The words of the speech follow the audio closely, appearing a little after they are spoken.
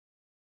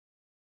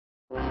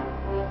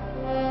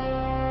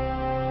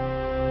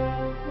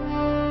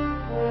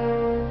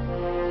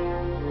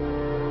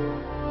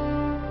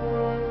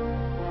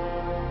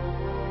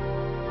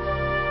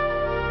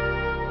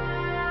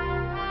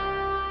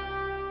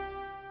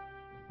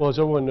Well, as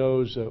everyone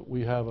knows,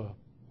 we have a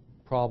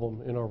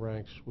problem in our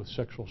ranks with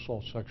sexual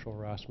assault, sexual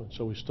harassment,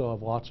 so we still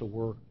have lots of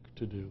work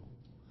to do.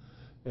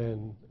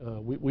 And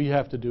we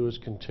have to do is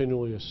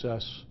continually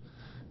assess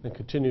and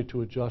continue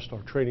to adjust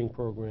our training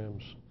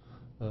programs,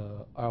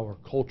 our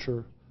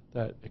culture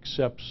that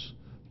accepts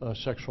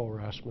sexual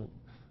harassment.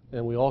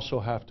 And we also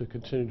have to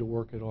continue to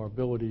work at our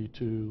ability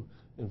to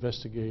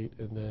investigate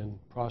and then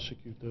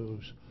prosecute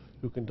those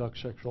who conduct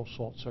sexual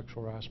assault,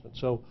 sexual harassment.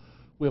 So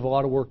we have a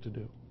lot of work to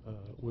do.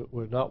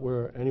 We're not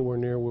anywhere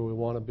near where we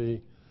want to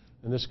be,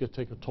 and this is going to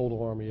take a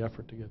total Army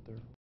effort to get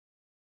there.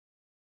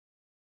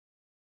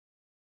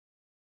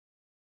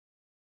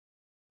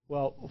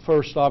 Well,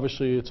 first,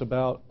 obviously, it's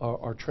about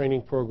our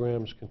training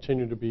programs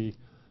continue to be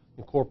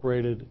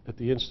incorporated at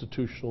the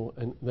institutional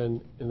and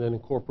then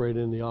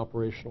incorporated in the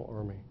operational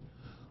Army.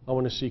 I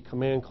want to see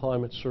command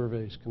climate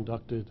surveys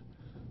conducted,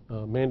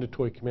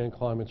 mandatory command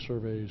climate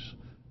surveys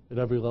at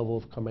every level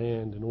of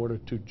command in order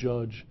to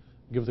judge,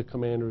 give the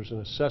commanders an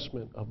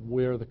assessment of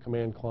where the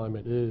command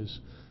climate is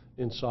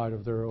inside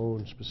of their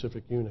own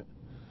specific unit.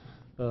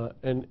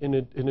 And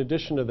in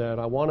addition to that,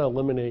 I want to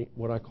eliminate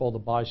what I call the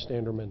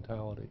bystander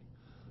mentality.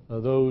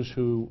 Those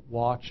who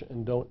watch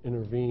and don't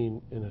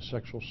intervene in a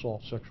sexual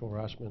assault, sexual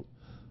harassment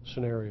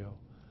scenario.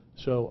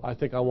 So I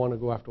think I want to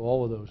go after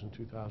all of those in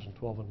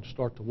 2012 and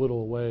start to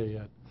whittle away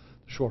at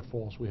the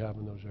shortfalls we have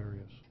in those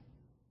areas.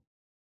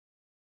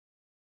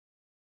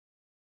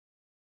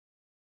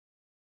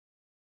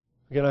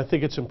 Again, I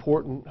think it's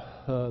important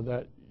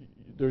that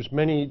there's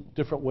many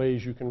different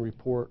ways you can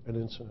report an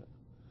incident.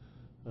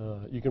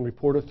 You can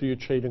report it through your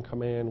chain of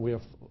command. We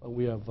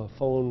have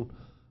phone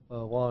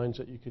lines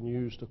that you can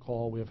use to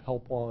call. We have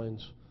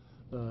helplines,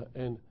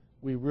 and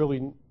we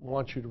really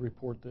want you to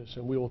report this,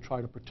 and we will try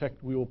to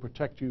protect. We will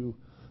protect you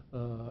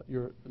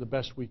the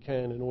best we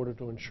can in order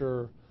to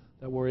ensure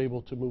that we're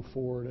able to move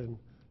forward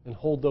and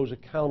hold those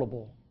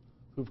accountable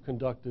who've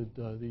conducted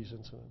these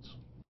incidents.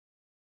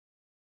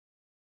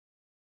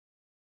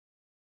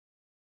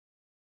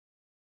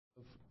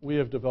 We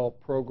have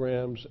developed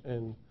programs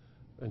and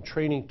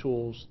training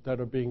tools that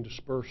are being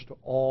dispersed to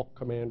all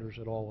commanders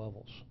at all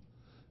levels.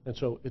 And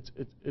so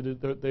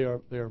they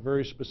are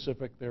very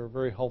specific, they are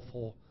very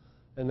helpful,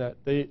 and that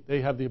they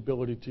have the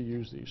ability to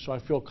use these. So I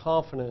feel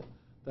confident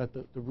that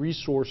the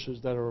resources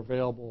that are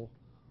available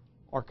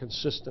are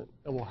consistent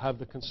and will have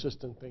the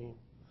consistent theme.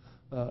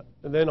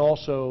 And then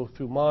also,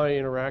 through my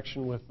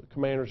interaction with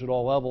commanders at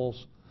all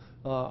levels,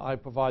 I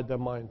provide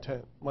them my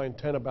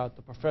intent about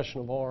the profession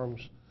of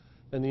arms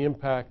and the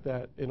impact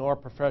that in our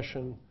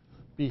profession,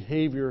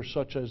 behavior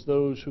such as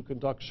those who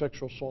conduct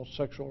sexual assault,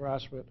 sexual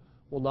harassment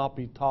will not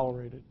be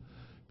tolerated.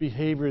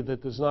 Behavior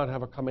that does not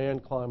have a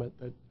command climate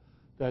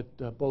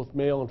that both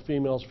male and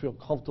females feel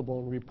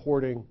comfortable in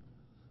reporting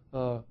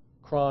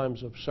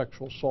crimes of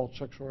sexual assault,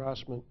 sexual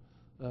harassment.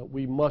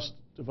 We must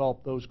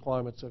develop those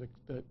climates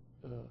that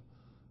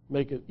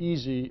make it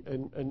easy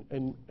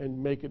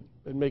and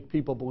make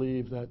people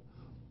believe that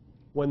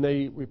when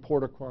they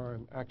report a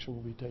crime, action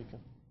will be taken.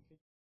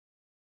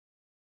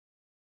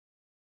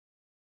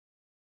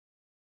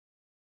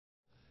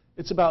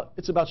 It's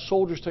about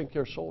soldiers taking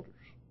care of soldiers.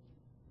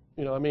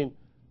 You know, I mean,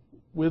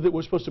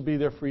 we're supposed to be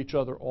there for each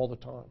other all the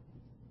time.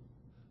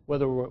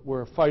 Whether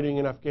we're fighting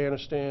in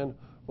Afghanistan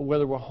or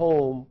whether we're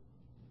home,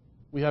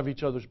 we have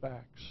each other's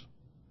backs.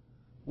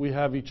 We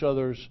have each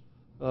other's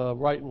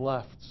right and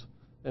lefts,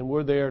 and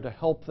we're there to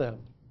help them.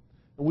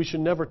 And we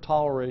should never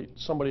tolerate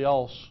somebody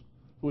else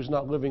who is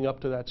not living up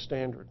to that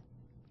standard.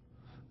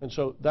 And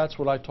so that's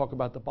what I talk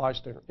about, the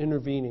bystander,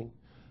 intervening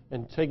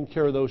and taking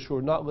care of those who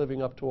are not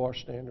living up to our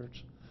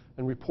standards,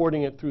 and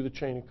reporting it through the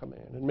chain of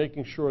command and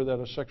making sure that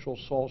a sexual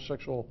assault,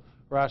 sexual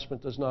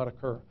harassment does not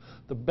occur.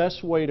 The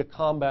best way to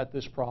combat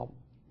this problem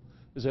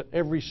is that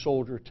every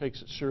soldier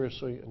takes it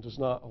seriously and does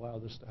not allow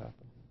this to happen.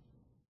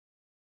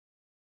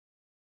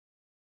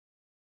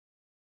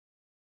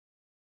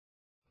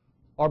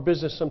 Our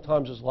business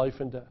sometimes is life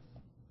and death.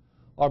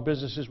 Our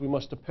business is we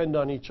must depend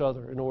on each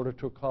other in order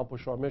to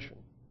accomplish our mission.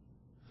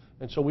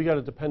 And so we got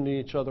to depend on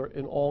each other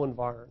in all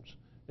environments,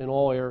 in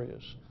all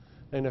areas.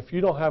 And if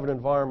you don't have an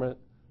environment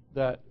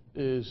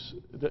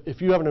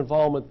if you have an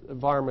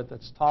environment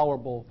that's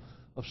tolerable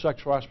of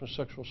sexual harassment,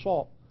 sexual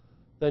assault,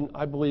 then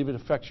I believe it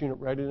affects unit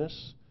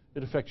readiness,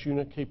 it affects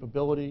unit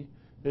capability,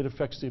 it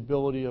affects the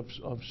ability of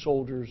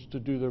soldiers to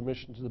do their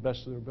mission to the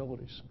best of their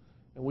abilities.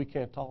 And we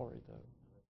can't tolerate that.